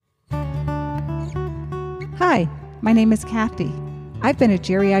Hi, my name is Kathy. I've been a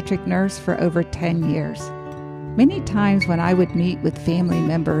geriatric nurse for over 10 years. Many times when I would meet with family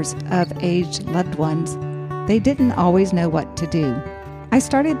members of aged loved ones, they didn't always know what to do. I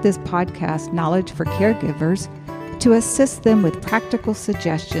started this podcast, Knowledge for Caregivers, to assist them with practical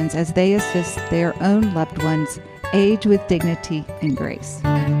suggestions as they assist their own loved ones age with dignity and grace.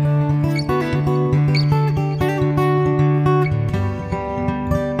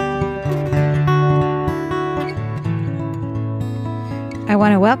 I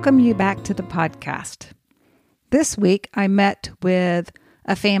want to welcome you back to the podcast. This week, I met with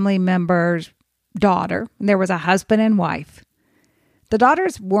a family member's daughter. There was a husband and wife. The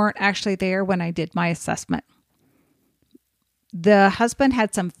daughters weren't actually there when I did my assessment. The husband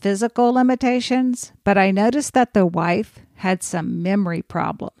had some physical limitations, but I noticed that the wife had some memory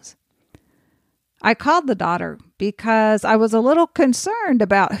problems. I called the daughter because I was a little concerned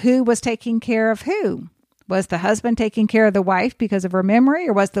about who was taking care of who. Was the husband taking care of the wife because of her memory,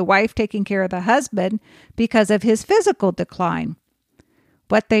 or was the wife taking care of the husband because of his physical decline?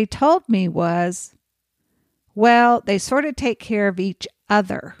 What they told me was, well, they sort of take care of each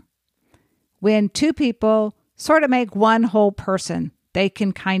other. When two people sort of make one whole person, they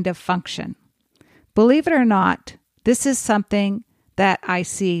can kind of function. Believe it or not, this is something that I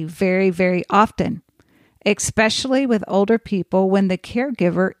see very, very often, especially with older people when the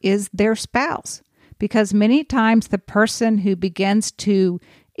caregiver is their spouse. Because many times the person who begins to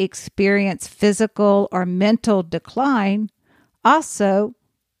experience physical or mental decline also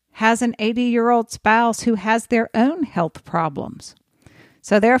has an 80-year-old spouse who has their own health problems.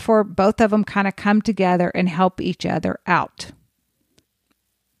 So therefore, both of them kind of come together and help each other out.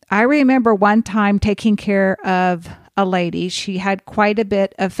 I remember one time taking care of a lady. She had quite a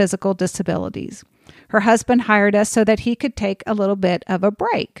bit of physical disabilities. Her husband hired us so that he could take a little bit of a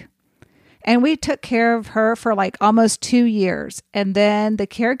break. And we took care of her for like almost 2 years. And then the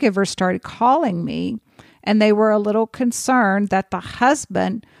caregivers started calling me, and they were a little concerned that the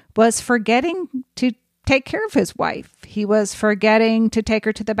husband was forgetting to take care of his wife. He was forgetting to take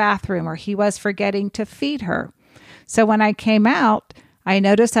her to the bathroom, or he was forgetting to feed her. So when I came out, I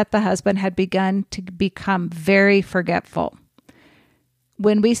noticed that the husband had begun to become very forgetful.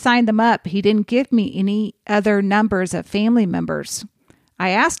 When we signed them up, he didn't give me any other numbers of family members. I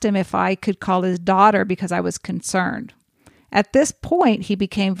asked him if I could call his daughter because I was concerned. At this point, he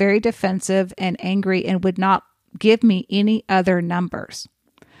became very defensive and angry and would not give me any other numbers.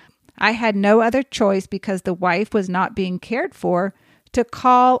 I had no other choice because the wife was not being cared for to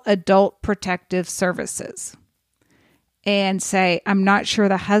call Adult Protective Services and say, I'm not sure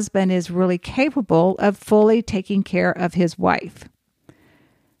the husband is really capable of fully taking care of his wife.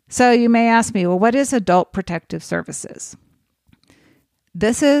 So you may ask me, well, what is Adult Protective Services?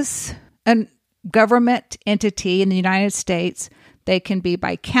 This is a government entity in the United States. They can be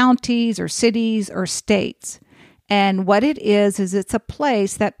by counties or cities or states. And what it is it's a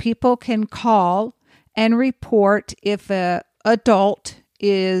place that people can call and report if an adult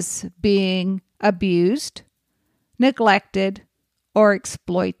is being abused, neglected, or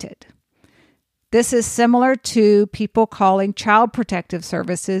exploited. This is similar to people calling Child Protective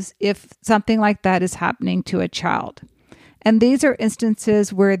Services if something like that is happening to a child. And these are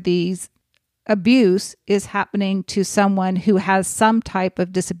instances where these abuse is happening to someone who has some type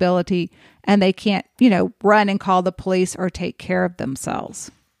of disability and they can't, run and call the police or take care of themselves.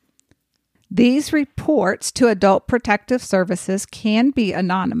 These reports to Adult Protective Services can be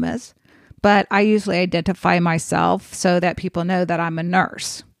anonymous, but I usually identify myself so that people know that I'm a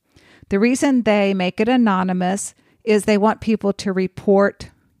nurse. The reason they make it anonymous is they want people to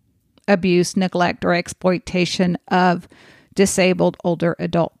report abuse, neglect, or exploitation of disabled older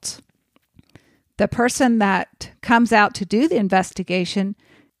adults. The person that comes out to do the investigation,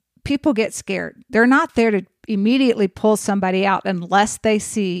 people get scared. They're not there to immediately pull somebody out unless they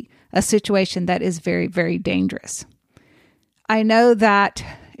see a situation that is very, very dangerous. I know that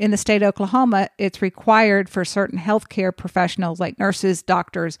in the state of Oklahoma, it's required for certain healthcare professionals like nurses,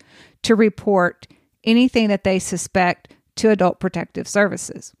 doctors, to report anything that they suspect to Adult Protective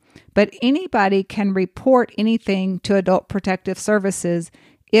Services. But anybody can report anything to Adult Protective Services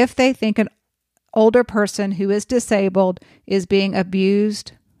if they think an older person who is disabled is being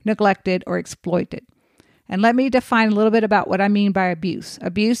abused, neglected, or exploited. And let me define a little bit about what I mean by abuse.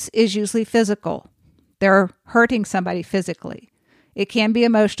 Abuse is usually physical. They're hurting somebody physically. It can be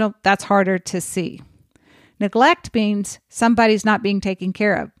emotional. That's harder to see. Neglect means somebody's not being taken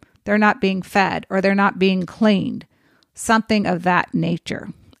care of. They're not being fed, or they're not being cleaned. Something of that nature.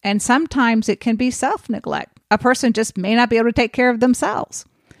 And sometimes it can be self-neglect. A person just may not be able to take care of themselves.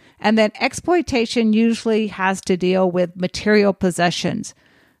 And then exploitation usually has to deal with material possessions.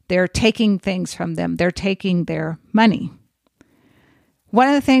 They're taking things from them. They're taking their money. One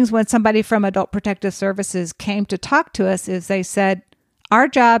of the things when somebody from Adult Protective Services came to talk to us is they said, our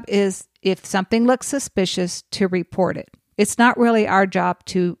job is, if something looks suspicious, to report it. It's not really our job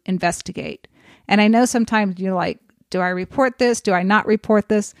to investigate. And I know sometimes you're like, do I report this? Do I not report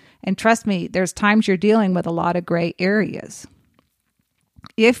this? And trust me, there's times you're dealing with a lot of gray areas.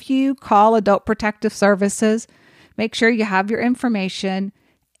 If you call Adult Protective Services, make sure you have your information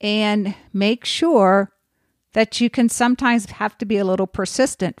and make sure that you can sometimes have to be a little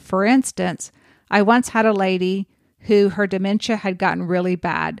persistent. For instance, I once had a lady who her dementia had gotten really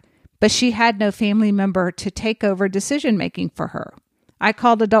bad, but she had no family member to take over decision making for her. I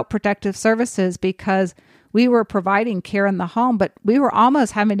called Adult Protective Services because we were providing care in the home, but we were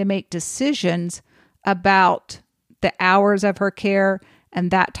almost having to make decisions about the hours of her care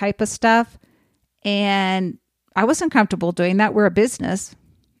and that type of stuff. And I wasn't comfortable doing that. We're a business.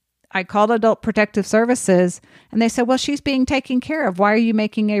 I called Adult Protective Services and they said, well, she's being taken care of. Why are you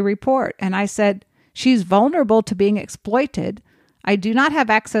making a report? And I said, she's vulnerable to being exploited. I do not have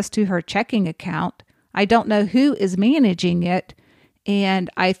access to her checking account. I don't know who is managing it. And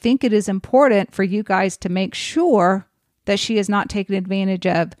I think it is important for you guys to make sure that she is not taken advantage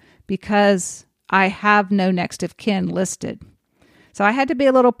of because I have no next of kin listed. So I had to be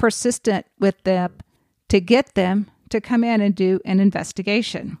a little persistent with them to get them to come in and do an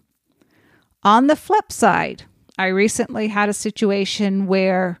investigation. On the flip side, I recently had a situation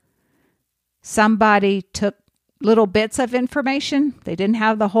where somebody took little bits of information. They didn't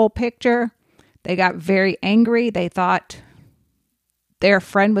have the whole picture. They got very angry. They thought their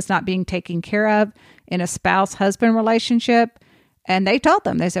friend was not being taken care of in a spouse-husband relationship. And they told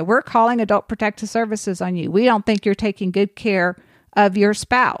them, they said, we're calling Adult Protective Services on you. We don't think you're taking good care of your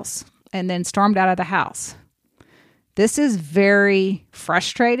spouse. And then stormed out of the house. This is very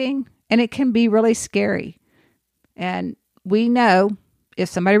frustrating and it can be really scary. And we know if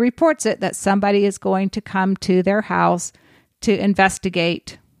somebody reports it, that somebody is going to come to their house to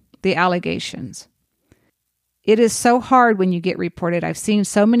investigate the allegations. It is so hard when you get reported. I've seen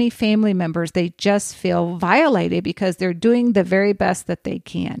so many family members, they just feel violated because they're doing the very best that they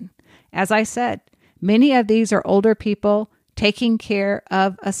can. As I said, many of these are older people taking care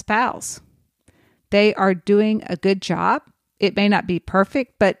of a spouse. They are doing a good job. It may not be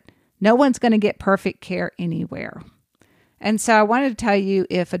perfect, but no one's going to get perfect care anywhere. And so I wanted to tell you,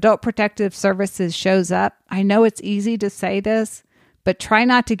 if Adult Protective Services shows up, I know it's easy to say this, but try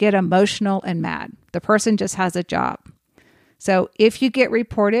not to get emotional and mad. The person just has a job. So if you get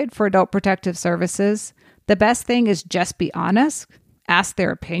reported for Adult Protective Services, the best thing is just be honest, ask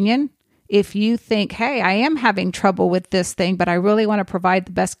their opinion. If you think, hey, I am having trouble with this thing, but I really want to provide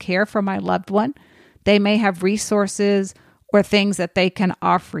the best care for my loved one, they may have resources or things that they can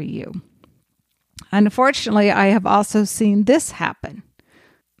offer you. Unfortunately, I have also seen this happen.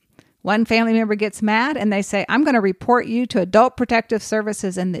 One family member gets mad and they say, I'm going to report you to Adult Protective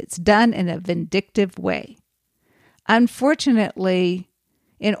Services, and it's done in a vindictive way. Unfortunately,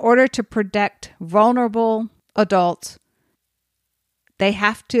 in order to protect vulnerable adults, they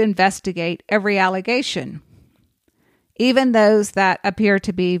have to investigate every allegation, even those that appear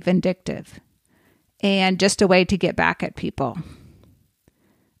to be vindictive, and just a way to get back at people.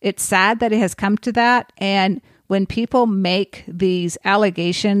 It's sad that it has come to that, and when people make these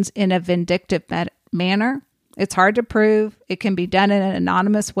allegations in a vindictive manner, it's hard to prove. It can be done in an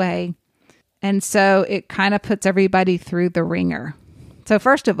anonymous way. And so it kind of puts everybody through the ringer. So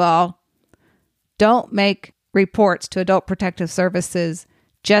first of all, don't make reports to Adult Protective Services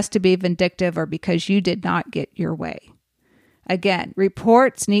just to be vindictive or because you did not get your way. Again,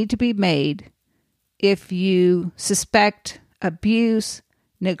 reports need to be made if you suspect abuse,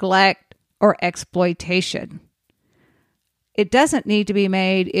 neglect, or exploitation. It doesn't need to be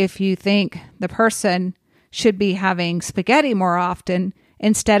made if you think the person should be having spaghetti more often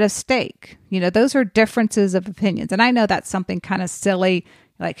instead of steak. You know, those are differences of opinions. And I know that's something kind of silly,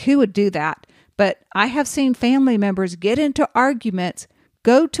 like who would do that? But I have seen family members get into arguments,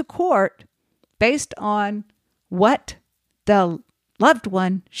 go to court based on what the loved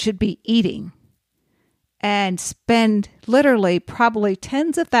one should be eating, and spend literally probably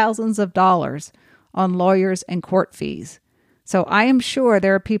tens of thousands of dollars on lawyers and court fees. So I am sure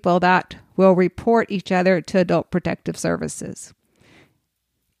there are people that will report each other to Adult Protective Services.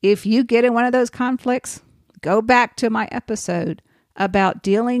 If you get in one of those conflicts, go back to my episode about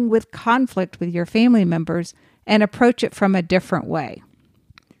dealing with conflict with your family members and approach it from a different way.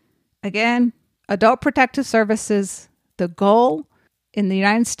 Again, Adult Protective Services, the goal in the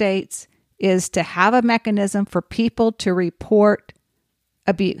United States is to have a mechanism for people to report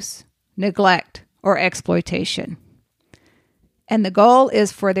abuse, neglect, or exploitation. And the goal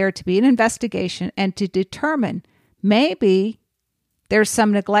is for there to be an investigation and to determine maybe there's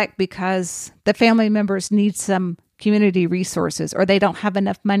some neglect because the family members need some community resources or they don't have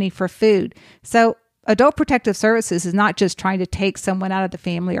enough money for food. So Adult Protective Services is not just trying to take someone out of the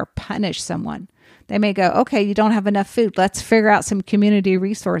family or punish someone. They may go, okay, you don't have enough food. Let's figure out some community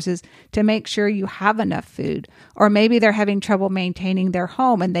resources to make sure you have enough food. Or maybe they're having trouble maintaining their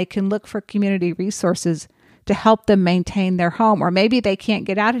home and they can look for community resources to help them maintain their home. Or maybe they can't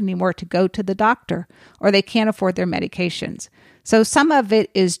get out anymore to go to the doctor or they can't afford their medications. So some of it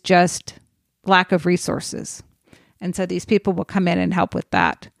is just lack of resources. And so these people will come in and help with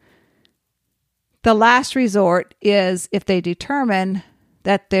that. The last resort is if they determine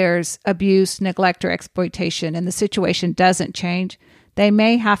that there's abuse, neglect, or exploitation and the situation doesn't change, they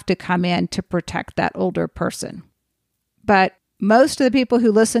may have to come in to protect that older person. But most of the people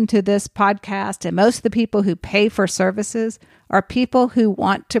who listen to this podcast and most of the people who pay for services are people who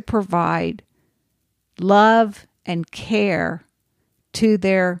want to provide love and care to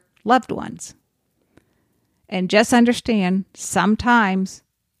their loved ones. And just understand, sometimes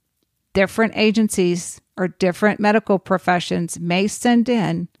different agencies or different medical professions may send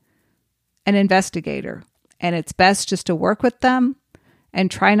in an investigator. And it's best just to work with them and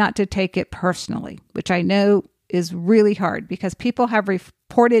try not to take it personally, which I know is really hard because people have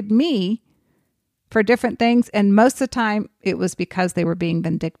reported me for different things. And most of the time it was because they were being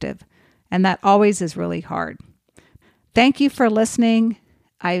vindictive. And that always is really hard. Thank you for listening.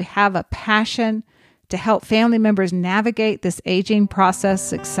 I have a passion to help family members navigate this aging process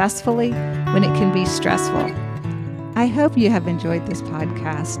successfully when it can be stressful. I hope you have enjoyed this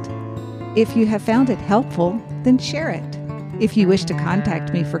podcast. If you have found it helpful, then share it. If you wish to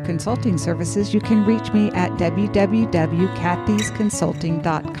contact me for consulting services, you can reach me at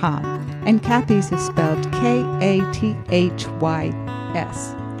www.kathysconsulting.com. And Kathys is spelled Kathys.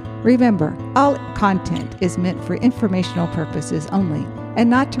 Remember, all content is meant for informational purposes only and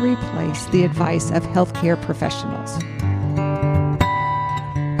not to replace the advice of healthcare professionals.